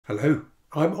Hello,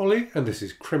 I'm Ollie and this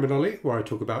is Criminolly, where I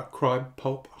talk about crime,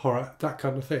 pulp, horror, that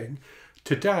kind of thing.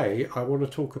 Today I want to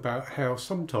talk about how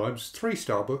sometimes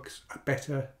 3-star books are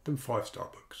better than 5-star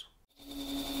books.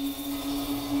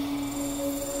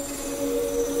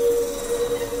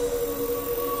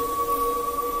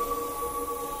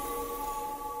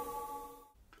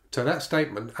 So that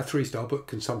statement, a 3-star book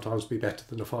can sometimes be better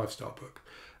than a 5-star book,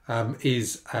 well,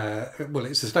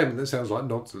 it's a statement that sounds like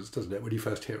nonsense, doesn't it, when you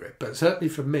first hear it? But certainly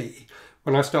for me,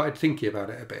 when I started thinking about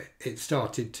it a bit, it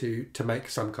started to make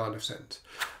some kind of sense.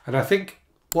 And I think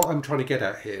what I'm trying to get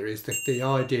at here is the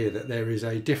idea that there is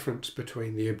a difference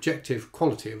between the objective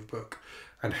quality of a book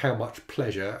and how much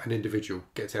pleasure an individual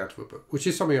gets out of a book, which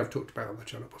is something I've talked about on the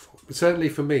channel before. But certainly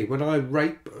for me, when I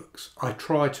rate books, I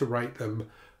try to rate them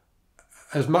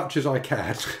as much as I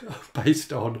can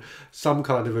based on some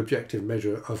kind of objective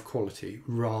measure of quality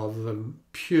rather than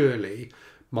purely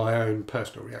my own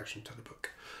personal reaction to the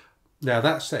book. Now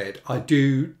that said, I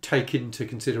do take into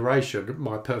consideration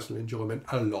my personal enjoyment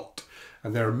a lot,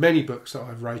 and there are many books that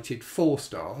I've rated 4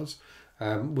 stars,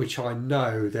 which I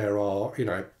know there are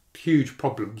huge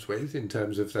problems with in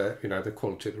terms of the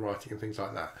quality of the writing and things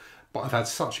like that. But I've had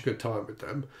such a good time with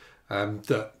them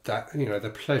that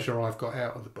the pleasure I've got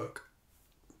out of the book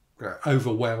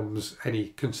overwhelms any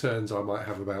concerns I might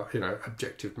have about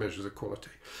objective measures of quality.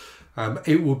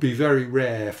 It would be very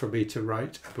rare for me to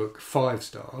rate a book 5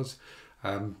 stars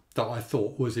that I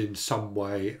thought was in some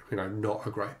way not a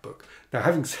great book. Now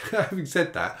having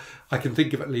said that, I can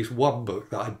think of at least one book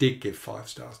that I did give 5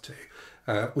 stars to,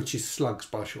 which is Slugs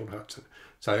by Shaun Hudson.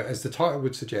 So as the title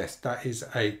would suggest, that is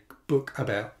a book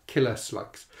about killer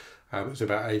slugs. It's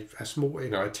about a small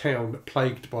a town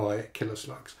plagued by killer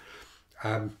slugs.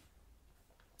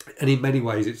 And in many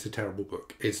ways, it's a terrible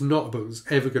book. It's not a book that's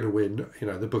ever going to win,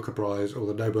 the Booker Prize or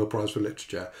the Nobel Prize for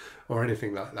Literature or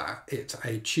anything like that. It's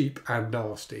a cheap and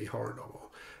nasty horror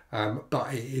novel.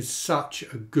 But it is such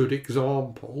a good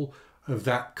example of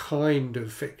that kind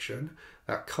of fiction,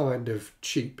 that kind of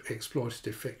cheap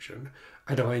exploitative fiction.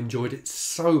 And I enjoyed it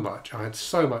so much. I had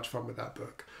so much fun with that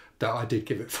book that I did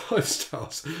give it 5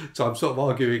 stars. So I'm sort of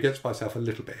arguing against myself a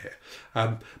little bit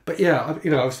here. But yeah,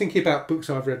 I was thinking about books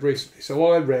I've read recently. So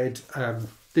I read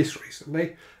this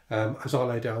recently, As I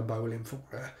Lay Down by William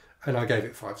Faulkner, and I gave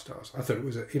it 5 stars. I thought it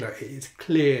was, it is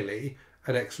clearly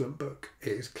an excellent book.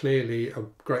 It is clearly a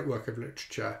great work of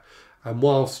literature. And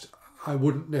whilst I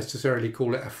wouldn't necessarily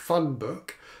call it a fun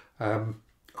book,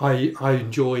 I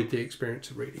enjoyed the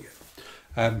experience of reading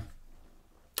it.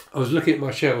 I was looking at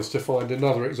my shelves to find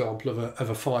another example of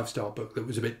a 5-star book that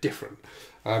was a bit different.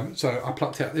 So I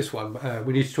plucked out this one.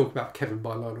 We Need to Talk About Kevin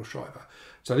by Lionel Shriver.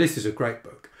 So this is a great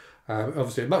book.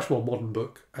 Obviously a much more modern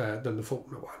book than the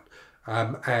Faulkner one.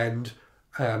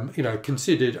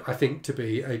 Considered, I think, to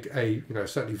be a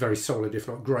certainly very solid, if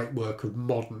not great work of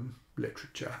modern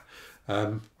literature.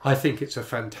 I think it's a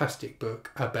fantastic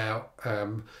book about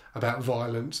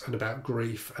violence and about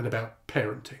grief and about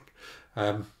parenting.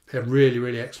 A really,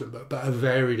 really excellent book, but a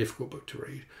very difficult book to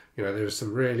read. There's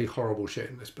some really horrible shit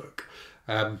in this book.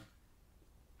 And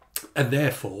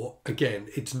therefore, again,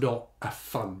 it's not a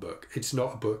fun book. It's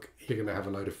not a book you're going to have a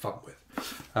load of fun with.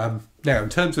 Now, in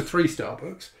terms of 3-star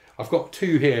books, I've got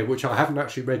 2 here, which I haven't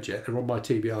actually read yet. They're on my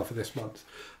TBR for this month.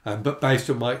 But based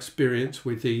on my experience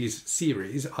with these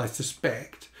series, I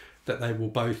suspect that they will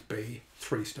both be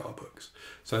 3-star books.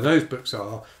 So those books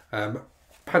are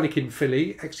Panic in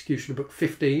Philly, Executioner Book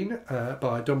 15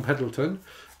 by Don Pendleton,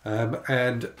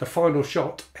 and The Final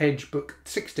Shot, Edge Book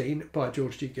 16 by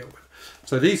George G. Gilman.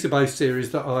 So these are both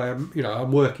series that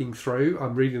I'm working through.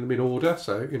 I'm reading them in order.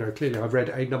 So clearly I've read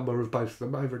a number of both of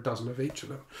them, over a dozen of each of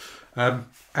them,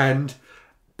 and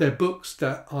they're books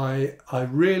that I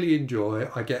really enjoy.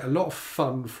 I get a lot of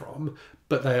fun from,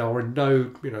 but they are in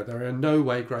no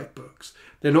way great books.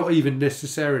 They're not even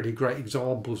necessarily great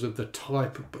examples of the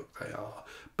type of book they are,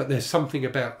 but there's something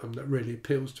about them that really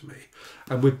appeals to me.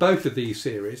 And with both of these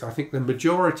series, I think the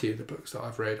majority of the books that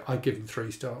I've read, I give them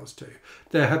 3 stars to.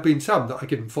 There have been some that I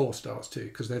give them 4 stars to,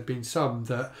 because there have been some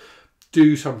that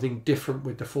do something different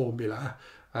with the formula,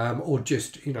 or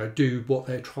just, do what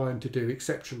they're trying to do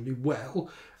exceptionally well.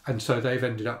 And so they've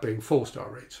ended up being 4-star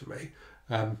reads for me.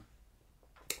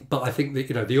 But I think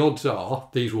that, the odds are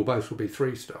these will be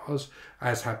 3 stars,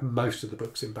 as have most of the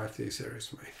books in both these series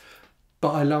for me.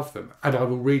 But I love them, and I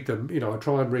will read them. I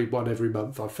try and read one every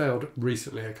month. I failed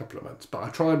recently a couple of months, but I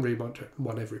try and read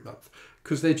one every month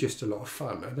because they're just a lot of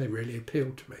fun and they really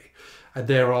appeal to me. And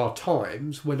there are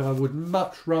times when I would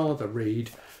much rather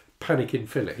read Panic in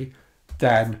Philly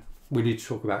than We Need to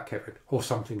Talk About Kevin or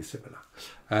something similar.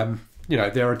 you know,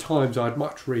 there are times I'd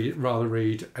much rather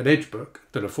read an Edge book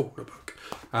than a Faulkner book,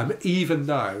 even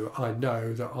though I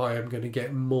know that I am going to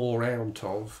get more out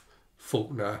of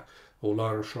Faulkner or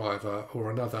Lionel Shriver or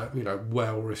another, you know,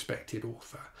 well-respected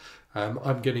author.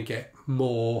 I'm going to get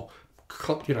more,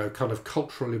 you know, kind of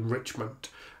cultural enrichment,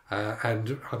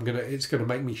 and it's going to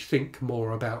make me think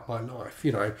more about my life.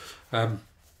 You know,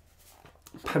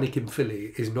 Panic in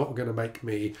Philly is not going to make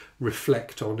me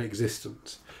reflect on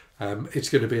existence. It's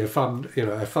going to be a fun, you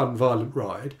know, violent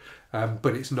ride,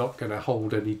 but it's not going to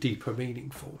hold any deeper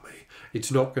meaning for me.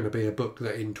 It's not going to be a book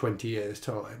that in 20 years'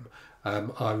 time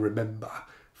I remember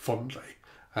fondly.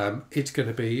 It's going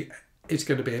to be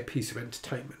a piece of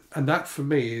entertainment, and that for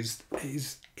me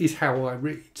is how I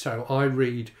read. So I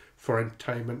read for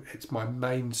entertainment. It's my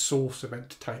main source of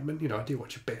entertainment. You know, I do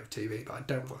watch a bit of TV, but I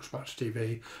don't watch much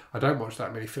TV. I don't watch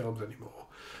that many films anymore.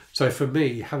 So for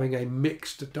me, having a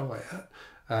mixed diet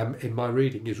in my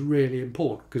reading is really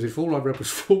important, because if all I read was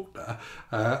Faulkner,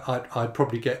 I'd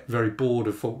probably get very bored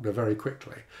of Faulkner very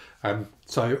quickly.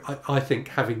 So I think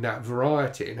having that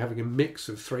variety and having a mix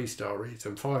of 3-star reads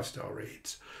and 5-star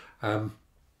reads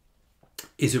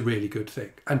is a really good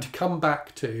thing. And to come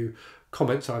back to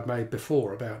comments I've made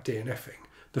before about DNFing,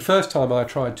 the first time I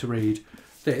tried to read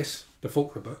this, the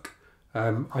Faulkner book,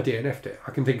 I DNF'd it.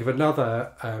 I can think of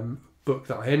another book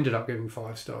that I ended up giving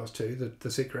 5 stars to,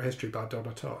 The Secret History by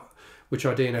Donna Tartt, which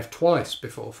I DNF'd twice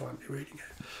before finally reading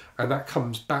it. And that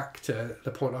comes back to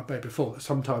the point I've made before, that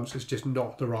sometimes it's just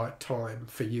not the right time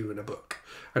for you in a book.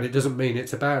 And it doesn't mean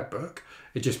it's a bad book,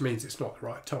 it just means it's not the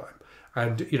right time.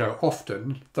 And, you know,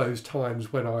 often those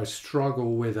times when I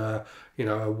struggle with a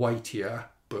weightier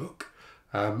book,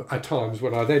 are times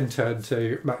when I then turn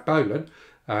to Mac Bolan,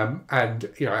 and,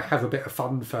 you know, I have a bit of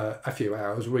fun for a few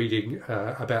hours reading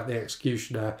about the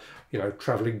executioner, you know,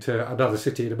 travelling to another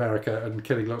city in America and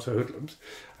killing lots of hoodlums.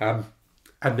 And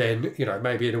then, you know,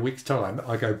 maybe in a week's time,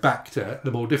 I go back to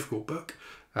the more difficult book.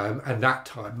 And that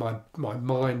time my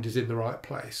mind is in the right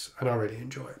place and I really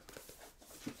enjoy it.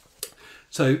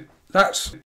 So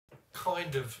that's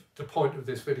kind of the point of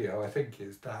this video, I think,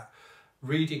 is that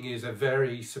reading is a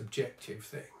very subjective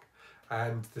thing.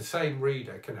 And the same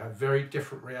reader can have very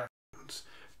different reactions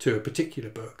to a particular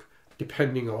book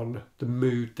depending on the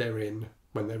mood they're in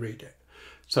when they read it.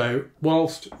 So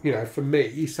whilst, you know, for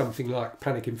me, something like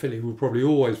Panic in Philly will probably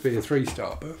always be a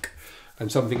 3-star book, and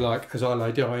something like As I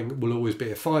Lay Dying will always be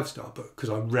a 5-star book because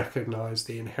I recognise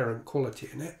the inherent quality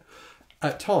in it,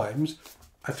 at times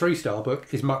a 3-star book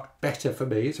is much better for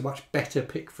me. It's a much better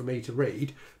pick for me to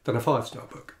read than a 5-star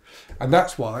book. And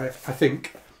that's why I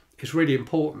think it's really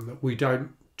important that we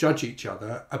don't judge each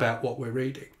other about what we're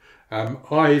reading.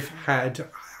 I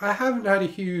haven't had a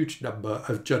huge number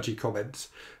of judgy comments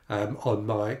on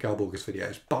my Garb August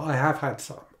videos, but I have had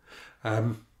some.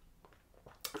 And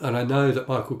I know that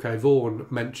Michael K. Vaughan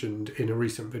mentioned in a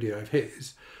recent video of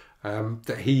his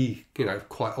that he, you know,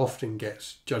 quite often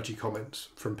gets judgy comments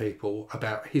from people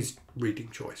about his reading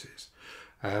choices.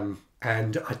 And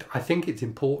I think it's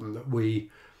important that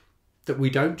we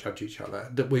don't judge each other,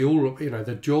 that we all, you know,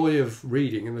 the joy of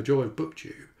reading and the joy of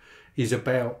BookTube is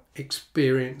about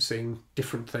experiencing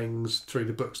different things through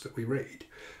the books that we read.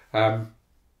 And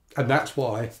that's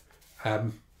why,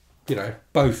 you know,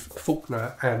 both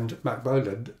Faulkner and Mac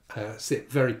Bolan sit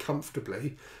very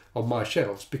comfortably on my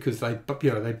shelves, because they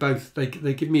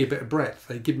give me a bit of breadth.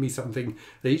 They give me something.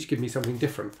 They each give me something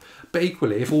different. But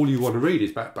equally, if all you want to read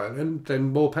is Mac Bolan,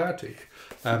 then more power to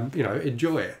you. You know,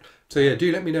 enjoy it. So yeah,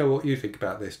 do let me know what you think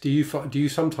about this. Do you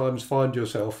sometimes find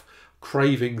yourself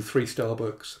craving 3-star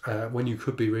books when you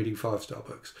could be reading 5-star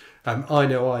books? I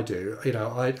know I do. You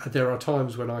know, there are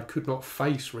times when I could not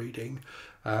face reading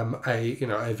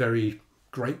a very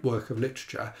great work of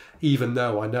literature, even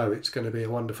though I know it's going to be a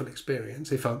wonderful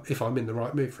experience if I'm in the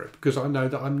right mood for it, because I know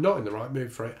that I'm not in the right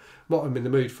mood for it. What I'm in the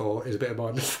mood for is a bit of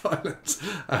mindless violence,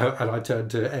 and I turn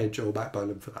to Edge or Mac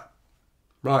Bolan for that.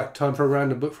 Right, time for a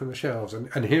random book from the shelves,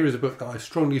 and here is a book that I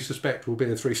strongly suspect will be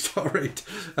a 3-star read.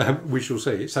 We shall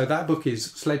see. So that book is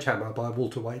Sledgehammer by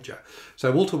Walter Wager.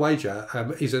 So Walter Wager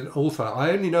is an author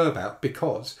I only know about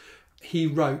because he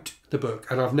wrote the book,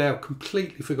 and I've now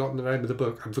completely forgotten the name of the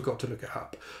book and forgot to look it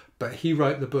up, but he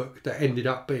wrote the book that ended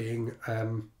up being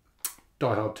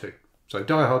Die Hard 2. So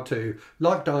Die Hard 2,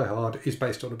 like Die Hard, is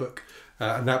based on a book,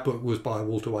 and that book was by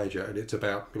Walter Wager, and it's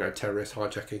about, you know, terrorists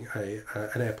hijacking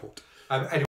an airport.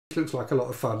 Anyway, it looks like a lot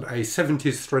of fun. A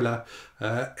 70s thriller.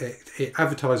 It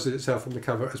advertises itself on the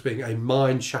cover as being a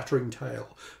mind-shattering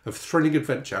tale of thrilling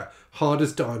adventure, hard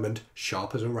as diamond,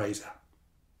 sharp as a razor.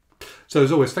 So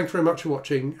as always, thanks very much for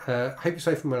watching. Hope you're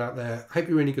safe and well out there. Hope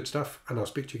you're reading good stuff, and I'll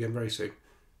speak to you again very soon.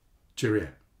 Cheerio.